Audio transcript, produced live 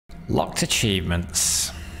Locked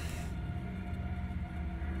achievements.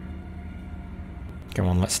 Come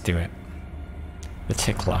on, let's do it. The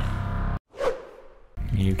Tickler.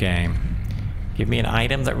 New game. Give me an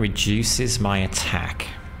item that reduces my attack,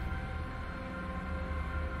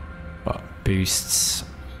 but boosts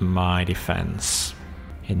my defense.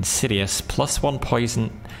 Insidious, +1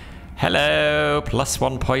 poison. Hello!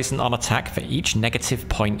 +1 poison on attack for each negative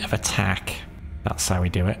point of attack. That's how we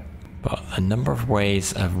do it. But the number of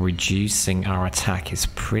ways of reducing our attack is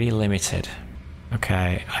pretty limited.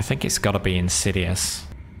 Okay, I think it's gotta be Insidious.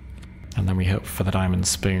 And then we hope for the Diamond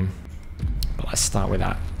Spoon. But let's start with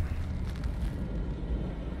that.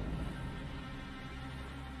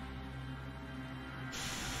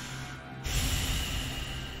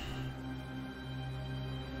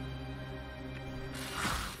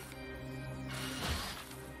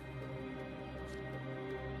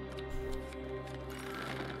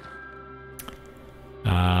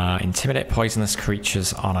 Intimidate poisonous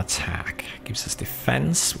creatures on attack. Gives us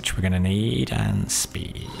defense, which we're going to need, and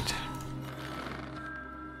speed.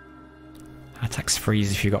 Attacks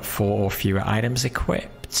freeze if you've got 4 or fewer items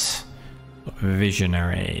equipped.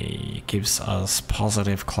 Visionary gives us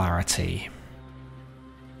positive clarity.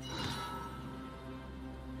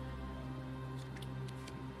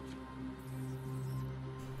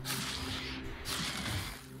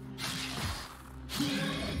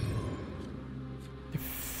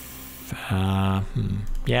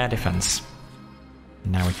 Yeah, defense.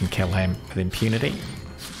 Now we can kill him with impunity.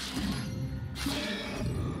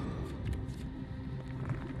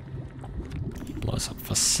 He blows up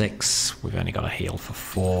for 6. We've only got a heal for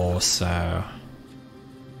 4, so...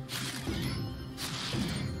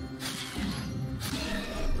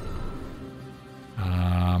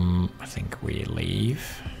 I think we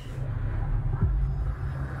leave.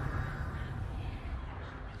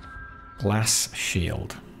 Glass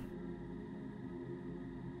shield.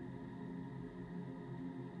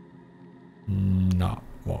 Not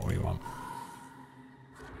what we want.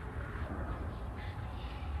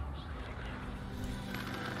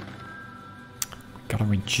 Gotta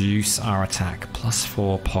reduce our attack.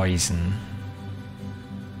 +4 poison.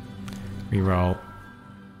 Reroll.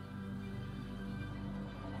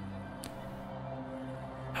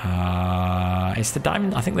 It's the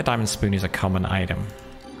diamond. I think the Diamond Spoon is a common item,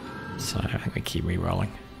 so I think we keep rerolling.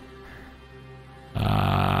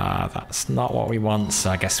 That's not what we want, so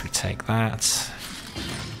I guess we take that.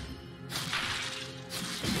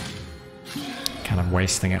 Kind of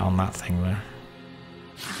wasting it on that thing there.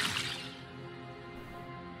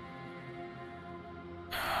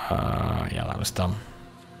 Yeah, that was dumb.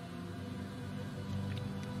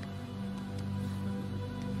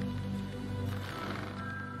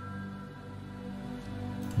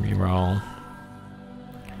 Reroll.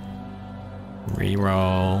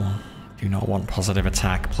 Reroll. Do not want positive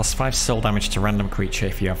attack. +5 soul damage to random creature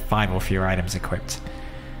if you have 5 or fewer items equipped.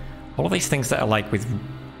 All of these things that are like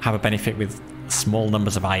have a benefit with small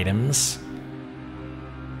numbers of items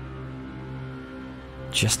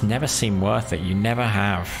just never seem worth it. You never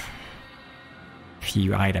have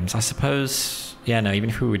few items. I suppose, yeah, no, even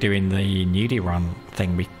if we were doing the nudie run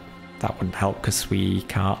thing, that wouldn't help because we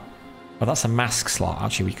can't. Well, that's a mask slot.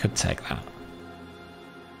 Actually, we could take that.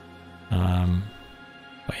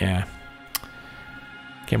 But yeah.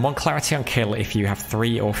 Gain 1 clarity on kill if you have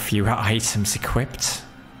 3 or fewer items equipped.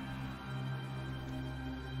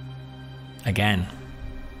 Again.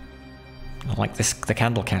 I like this. The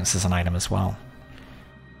candle counts as an item as well.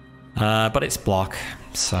 But it's block,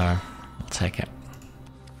 so I'll take it.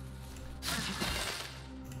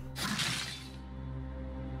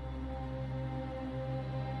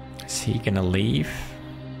 Is he gonna leave?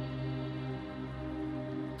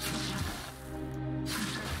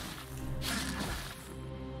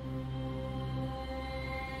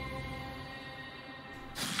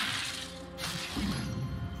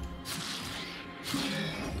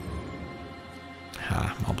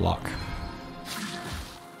 I'll block.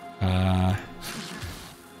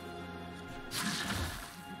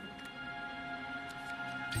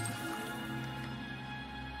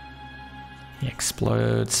 He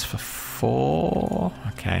explodes for 4.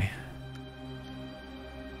 Okay.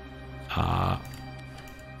 Oh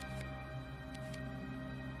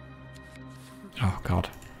god.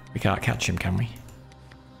 We can't catch him, can we?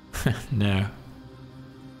 No.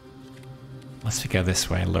 Unless we go this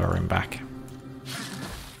way and lure him back.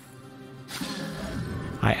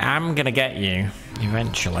 I am gonna get you,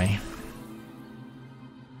 eventually.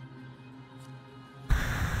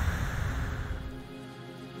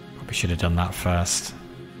 Probably should have done that first.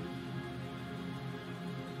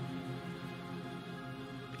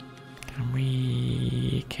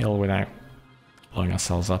 kill without blowing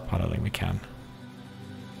ourselves up? I don't think we can.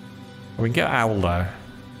 We can get Owl though.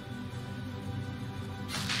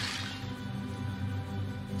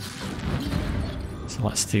 So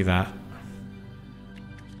let's do that.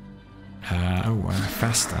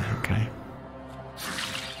 Faster, okay.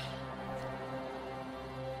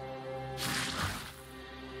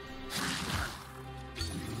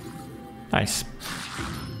 Nice.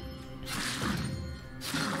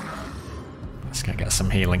 Let's go get some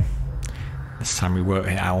healing. This time we won't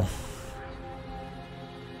hit Owl.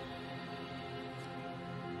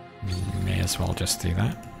 May as well just do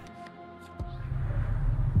that.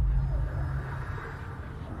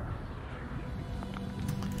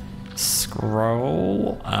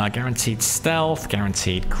 Scroll. Guaranteed stealth,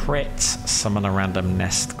 guaranteed crit, summon a random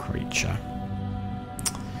nest creature.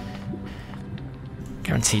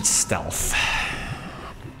 Guaranteed stealth.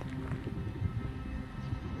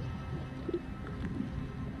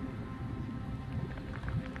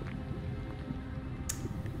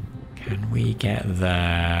 Can we get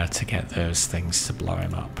there to get those things to blow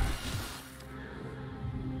him up?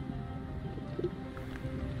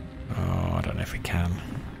 Oh, I don't know if we can.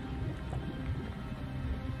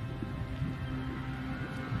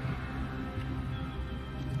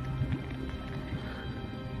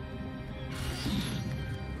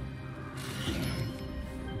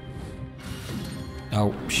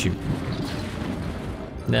 Oh, shoot.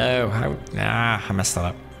 No, how? Ah, I messed that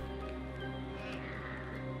up.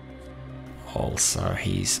 Also,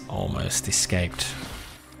 he's almost escaped.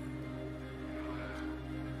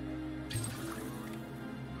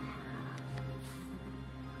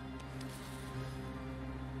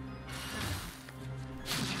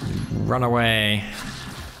 Run away.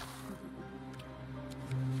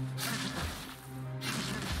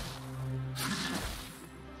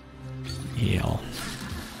 Heal.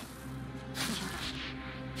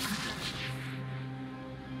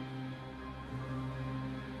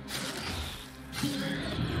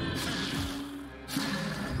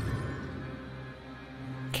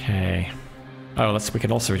 Okay. Oh, we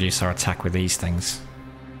can also reduce our attack with these things.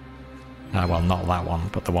 Well, not that one,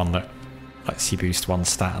 but the one that lets you boost one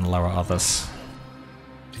stat and lower others.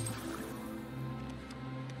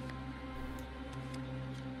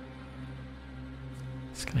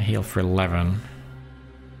 It's gonna heal for 11.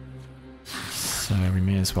 So we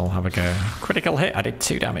may as well have a go. Critical hit, I did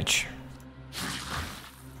 2 damage.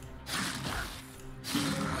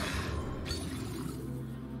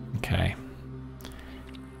 Okay.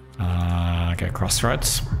 Go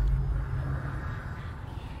Crossroads.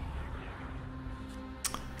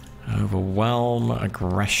 Overwhelm,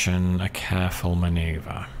 aggression, a careful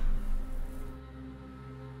maneuver.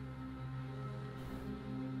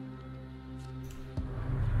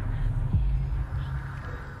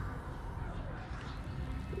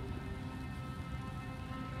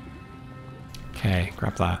 Okay,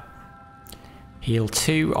 grab that. Heal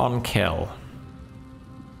 2 on kill.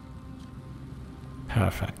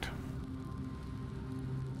 Perfect.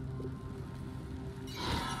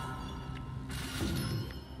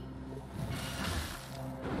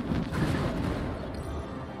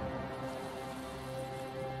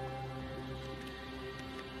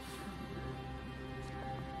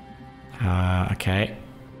 Okay,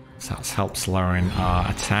 so that helps lowering our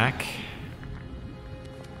attack.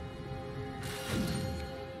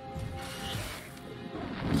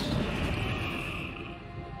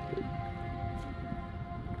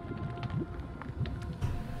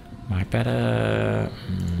 Am I better?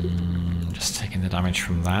 Just taking the damage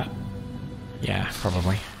from that. Yeah,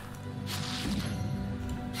 probably.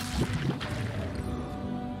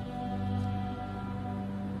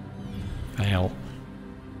 Fail.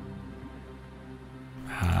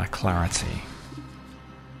 Clarity.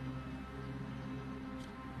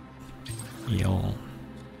 Heal.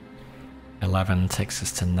 11 takes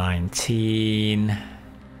us to 19.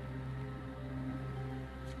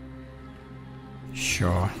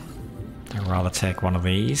 Sure. I'd rather take one of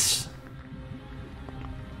these.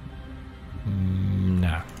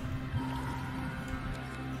 No.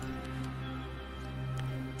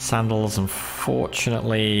 Sandals,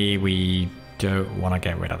 unfortunately, we don't want to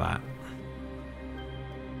get rid of that.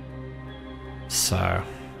 So,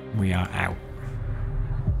 we are out.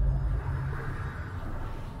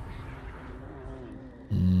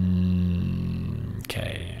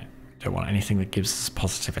 Okay. Don't want anything that gives us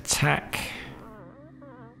positive attack.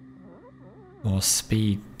 More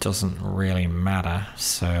speed doesn't really matter,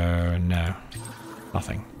 so no.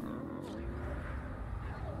 Nothing.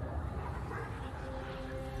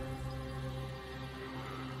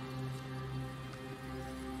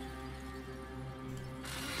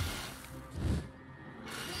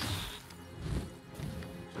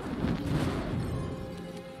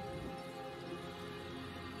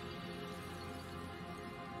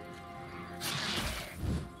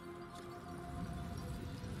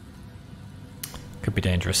 Could be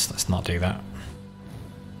dangerous. Let's not do that.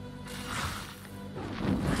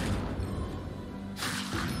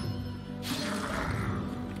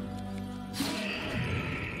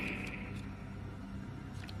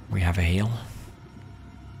 We have a heal?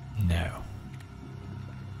 No.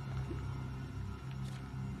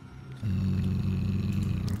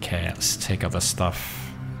 Okay, let's take other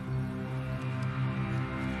stuff.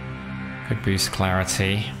 Could boost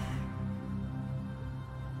clarity.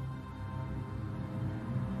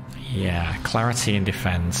 Yeah, clarity and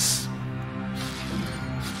defense.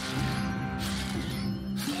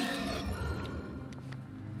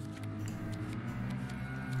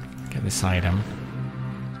 Get this item.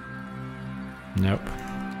 Nope.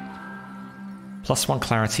 +1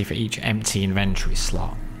 clarity for each empty inventory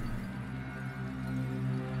slot.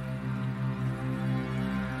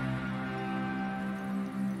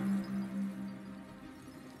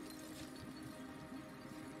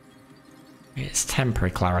 It's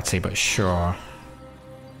temporary clarity, but sure.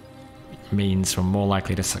 It means we're more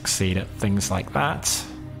likely to succeed at things like that.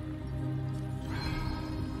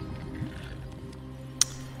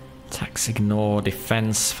 Attacks ignore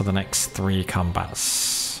defense for the next 3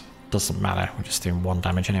 combats. Doesn't matter, we're just doing 1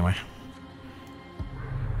 damage anyway.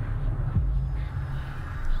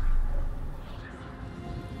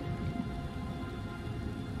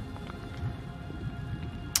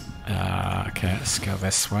 Okay, let's go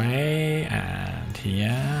this way, and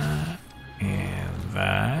here, and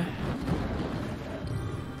there.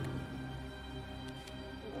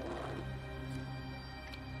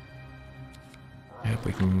 Hope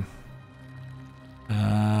we can...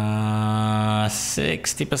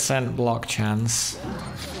 60% block chance.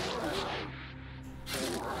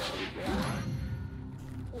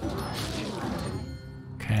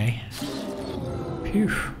 Okay.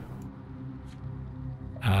 Phew.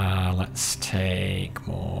 Let's take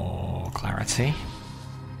more clarity.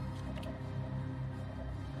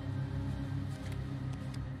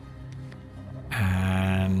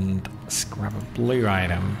 And let's grab a blue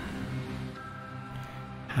item.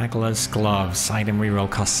 Haggler's Gloves. Item reroll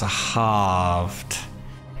costs are halved.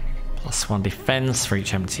 +1 defense for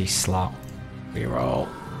each empty slot. Reroll.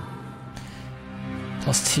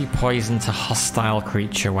 +2 poison to hostile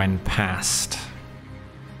creature when passed.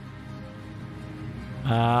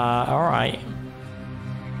 Alright.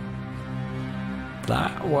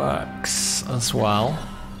 That works as well.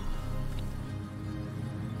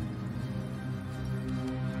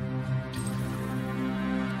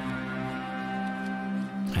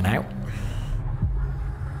 And out.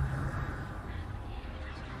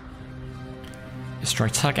 Destroy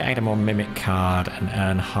target item or mimic card and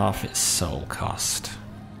earn half its soul cost.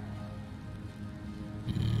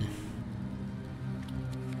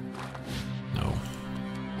 No.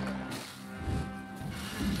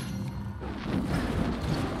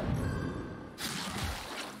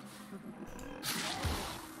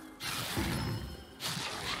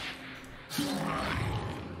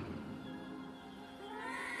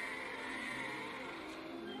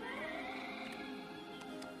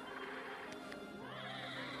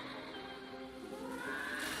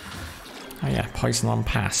 Oh yeah, poison on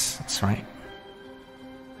pass, that's right.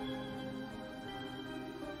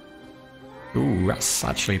 Ooh, that's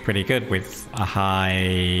actually pretty good with a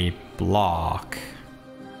high block.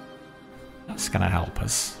 That's gonna help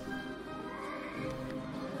us.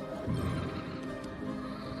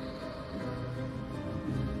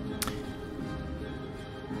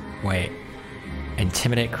 Wait.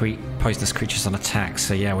 Intimidate poisonous creatures on attack,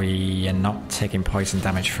 so yeah, we are not taking poison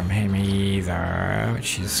damage from him either,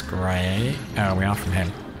 which is great. Oh, we are from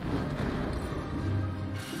him.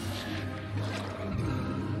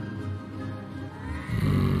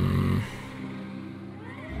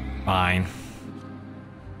 Fine.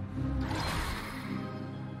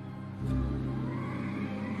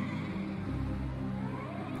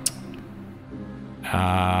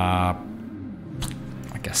 I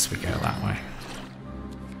guess we go that way.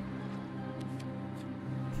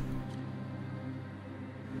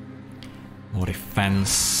 More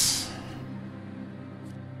defense,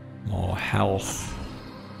 more health.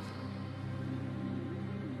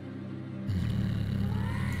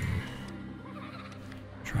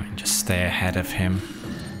 Try and just stay ahead of him.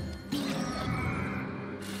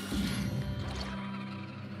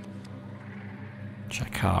 Which I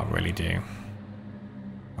can't really do.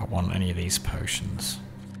 I want any of these potions.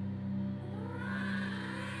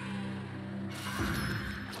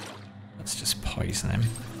 Let's just poison him.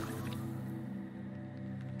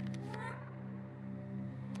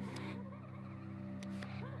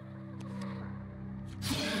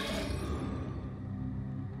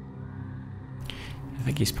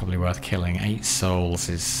 he's probably worth killing. 8 souls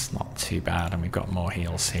is not too bad, and we've got more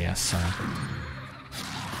heals here, so...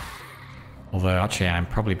 Although, actually, I'm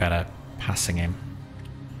probably better passing him.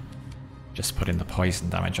 Just putting the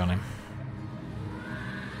poison damage on him.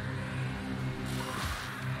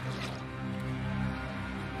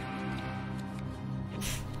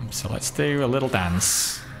 So let's do a little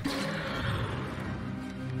dance.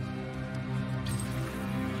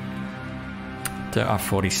 Don't have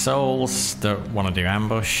 40 souls, don't want to do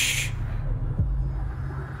ambush.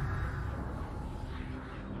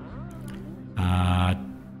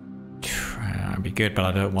 It'd be good, but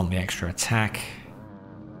I don't want the extra attack.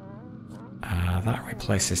 That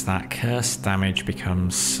replaces that. Curse damage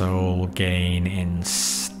becomes soul gain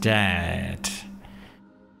instead.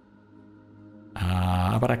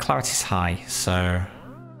 But our clarity's high, so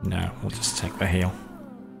no, we'll just take the heal.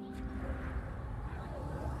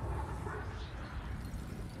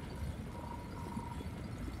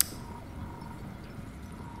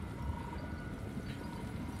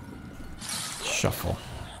 Shuffle.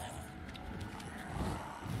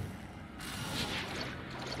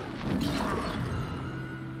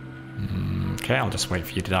 Okay, I'll just wait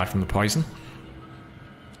for you to die from the poison.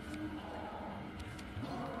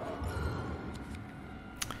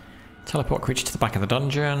 Teleport creature to the back of the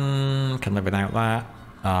dungeon. Can live without that.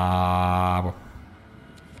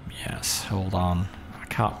 Yes, hold on. I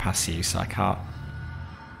can't pass you, so I can't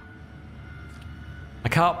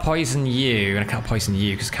poison you, and I can't poison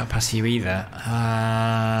you because I can't pass you either.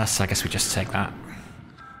 So I guess we just take that.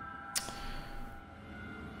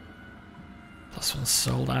 +1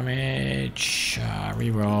 soul damage.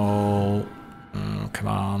 Reroll. Come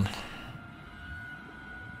on.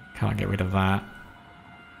 Can't get rid of that.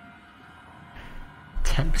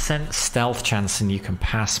 10% stealth chance and you can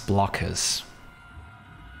pass blockers.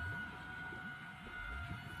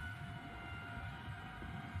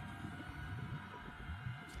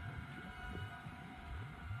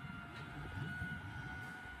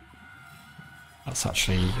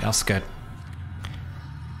 That's good.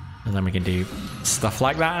 And then we can do stuff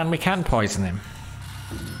like that and we can poison him.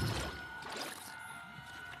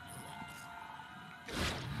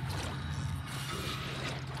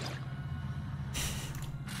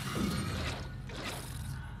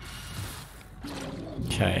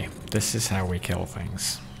 Okay, this is how we kill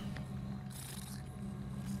things.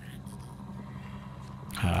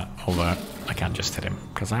 Although I can't just hit him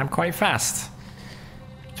because I'm quite fast.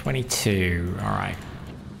 22, alright.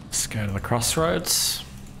 Let's go to the crossroads.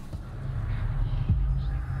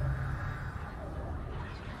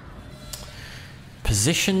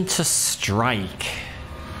 Position to strike.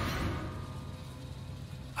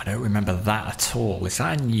 I don't remember that at all. Is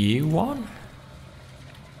that a new one?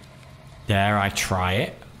 Dare I try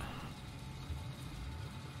it?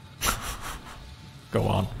 Go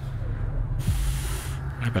on.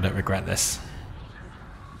 I hope I don't regret this.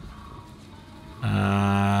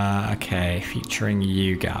 Okay, featuring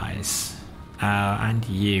you guys. And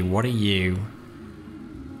you. What are you?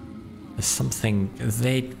 There's something...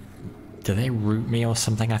 Do they root me or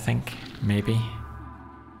something, I think? Maybe?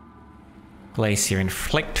 Glacier.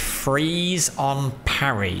 Inflict freeze on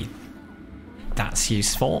parry. That's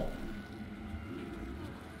useful.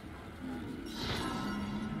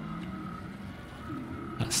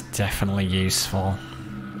 That's definitely useful.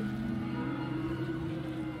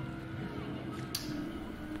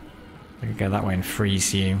 I could go that way and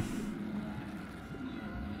freeze you.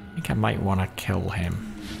 I think I might want to kill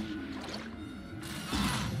him.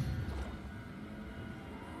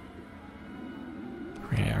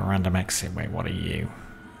 Create a random exit. Wait, what are you?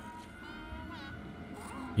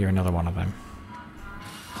 You're another one of them.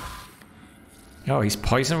 Oh, he's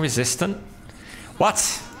poison resistant?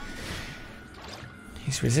 What?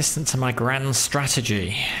 He's resistant to my grand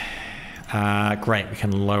strategy. Great, we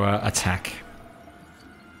can lower attack.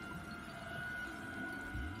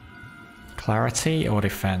 Clarity or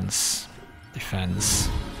defense? Defense.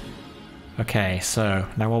 Okay, so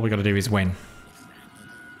now all we got to do is win.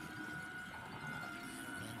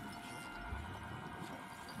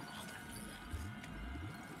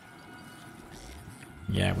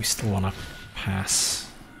 Yeah, we still want to pass.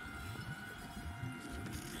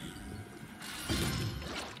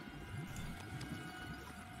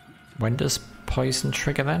 When does poison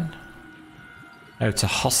trigger then? Oh, it's a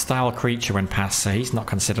hostile creature when passed, so he's not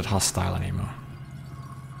considered hostile anymore.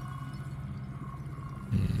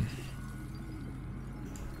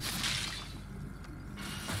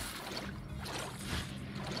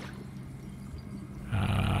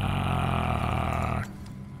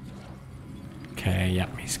 Okay,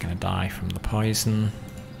 yep, he's gonna die from the poison.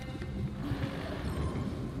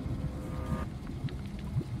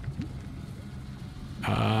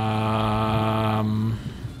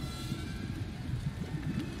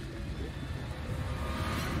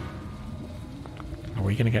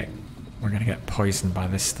 gonna get... We're gonna get poisoned by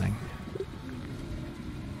this thing.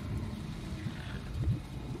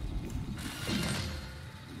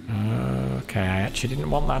 Okay, I actually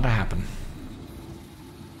didn't want that to happen.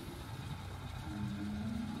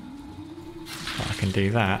 But I can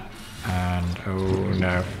do that. And... oh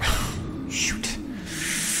no. Shoot.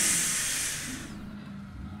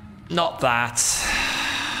 Not that.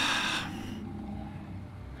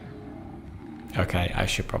 Okay, I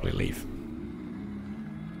should probably leave.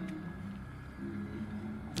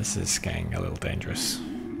 This is getting a little dangerous.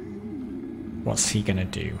 What's he gonna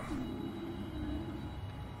do?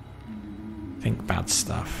 Think bad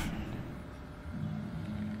stuff.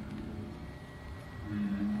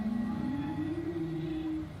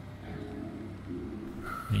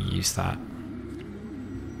 Let me use that.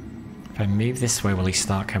 If I move this way, will he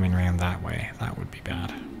start coming around that way? That would be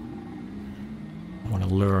bad. I want to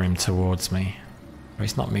lure him towards me. Oh,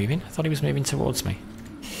 he's not moving? I thought he was moving towards me.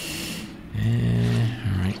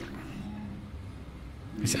 Alright.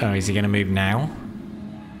 Oh, is he going to move now?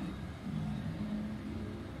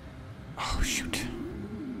 Oh, shoot.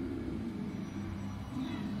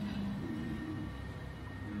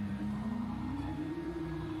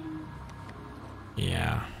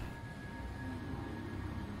 Yeah.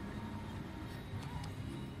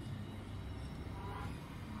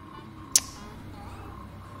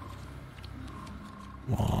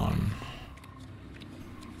 One.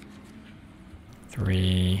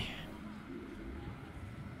 3.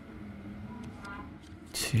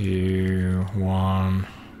 2, 1.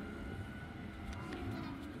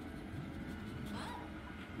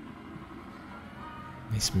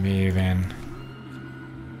 He's moving.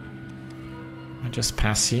 I just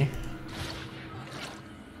pass you.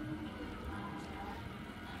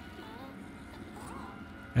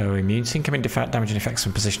 Oh, immune to incoming damage and effects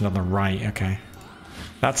when positioned on the right. Okay.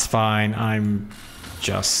 That's fine. I'm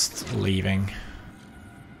just leaving.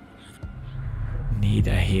 Need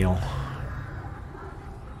a heal.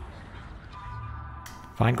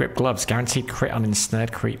 Fine grip gloves. Guaranteed crit on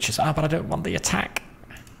ensnared creatures. Ah, but I don't want the attack.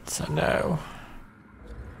 So no.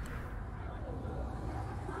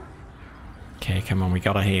 Okay, come on. We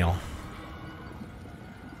gotta heal.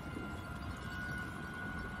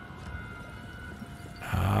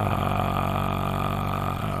 Oh,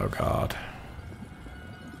 God.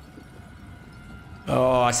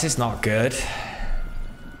 Oh, this is not good.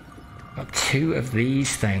 Got 2 of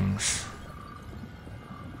these things.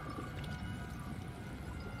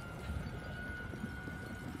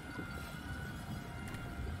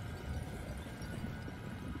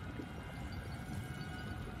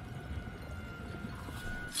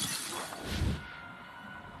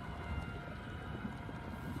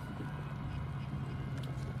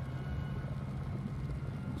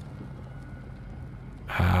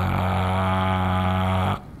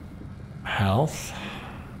 Health.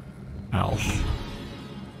 Health.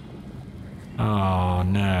 Oh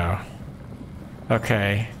no.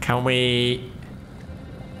 Okay, can we...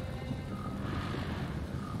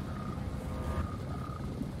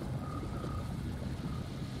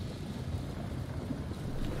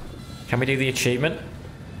 Can we do the achievement?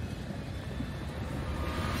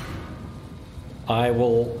 I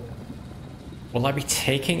will... Will I be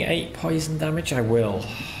taking 8 poison damage? I will.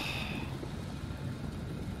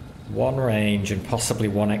 1 range and possibly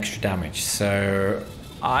 1 extra damage. So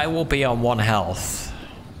I will be on 1 health.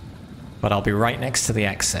 But I'll be right next to the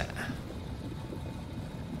exit.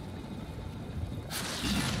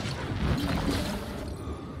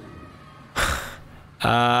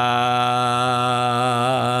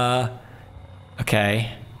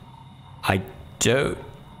 Okay. I don't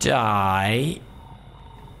die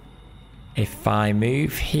if I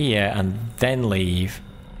move here and then leave.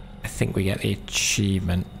 I think we get the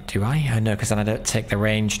achievement. Do I? I know, because then I don't take the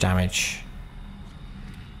range damage.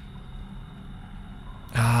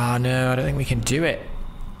 Ah, no, I don't think we can do it.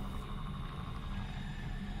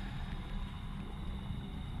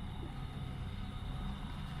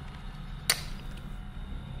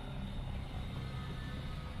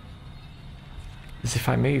 Because if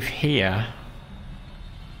I move here,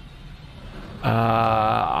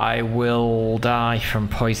 I will die from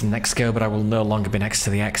poison next go, but I will no longer be next to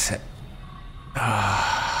the exit.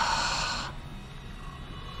 I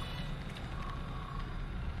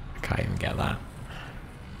can't even get that.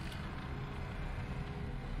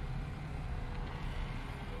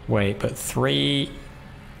 Wait, but 3,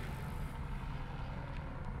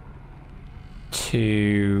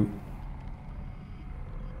 2...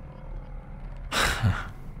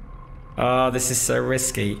 Oh, this is so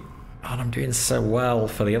risky. Oh, and I'm doing so well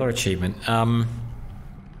for the other achievement. I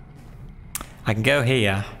can go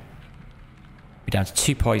here. We're down to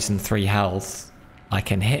 2 poison, 3 health. I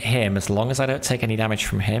can hit him as long as I don't take any damage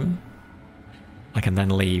from him. I can then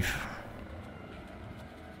leave.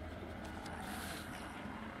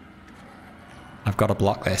 I've got to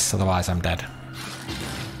block this, otherwise I'm dead.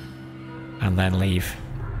 And then leave.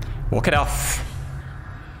 Walk it off.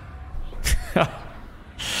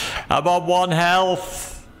 I'm on 1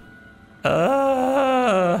 health.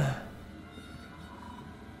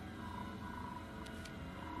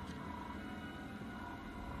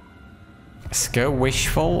 Let's go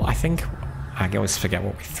wishful. I think I always forget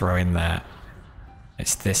what we throw in there.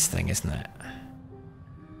 It's this thing, isn't it?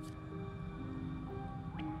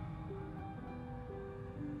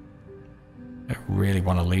 I really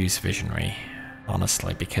want to lose visionary,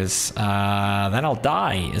 honestly, because then I'll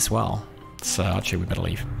die as well. So actually we better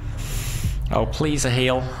leave. Oh, please a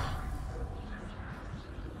heal.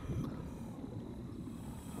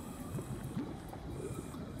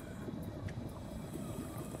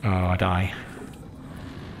 Oh, I die.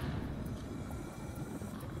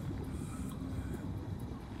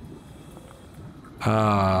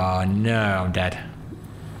 Oh no, I'm dead.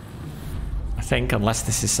 I think, unless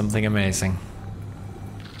this is something amazing.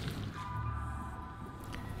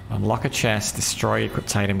 Unlock a chest, destroy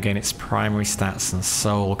equipped item, gain its primary stats and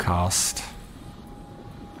soul cost.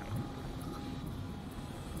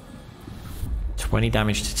 20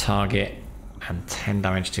 damage to target and 10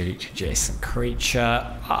 damage to each adjacent creature.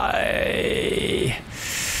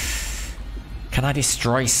 Can I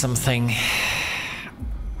destroy something?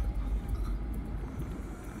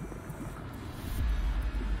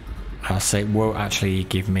 I'll say it won't actually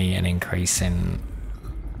give me an increase in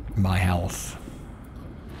my health.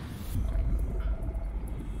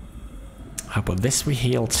 Oh, but this we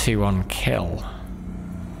heal 2 on kill.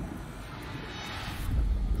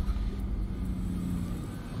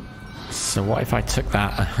 So what if I took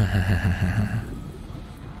that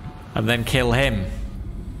and then kill him?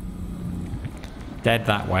 Dead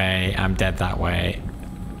that way, I'm dead that way.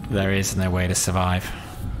 There is no way to survive.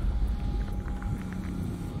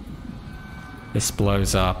 This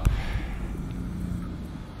blows up.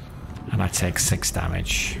 And I take 6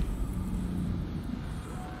 damage.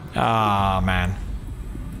 Ah, man.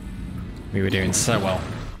 We were doing so well.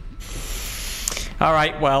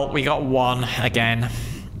 Alright, well, we got 1 again.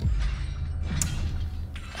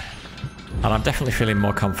 And I'm definitely feeling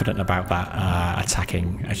more confident about that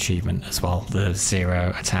attacking achievement as well. The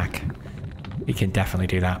 0 attack. We can definitely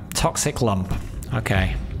do that. Toxic lump.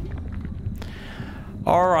 Okay.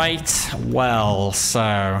 Alright, well,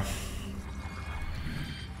 so...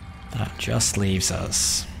 that just leaves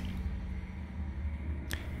us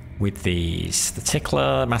with these. The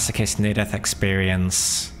Tickler, Masochist, Near-Death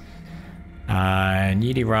Experience.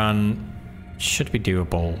 Needy Run should be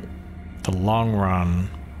doable. The Long Run,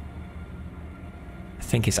 I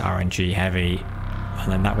think, is RNG heavy.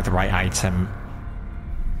 And then that with the right item.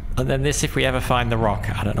 And then this if we ever find the rock.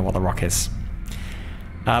 I don't know what the rock is.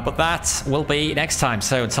 But that will be next time.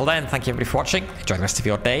 So until then, thank you everybody for watching. Enjoy the rest of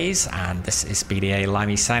your days. And this is BDA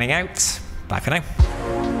Limey signing out. Bye for now.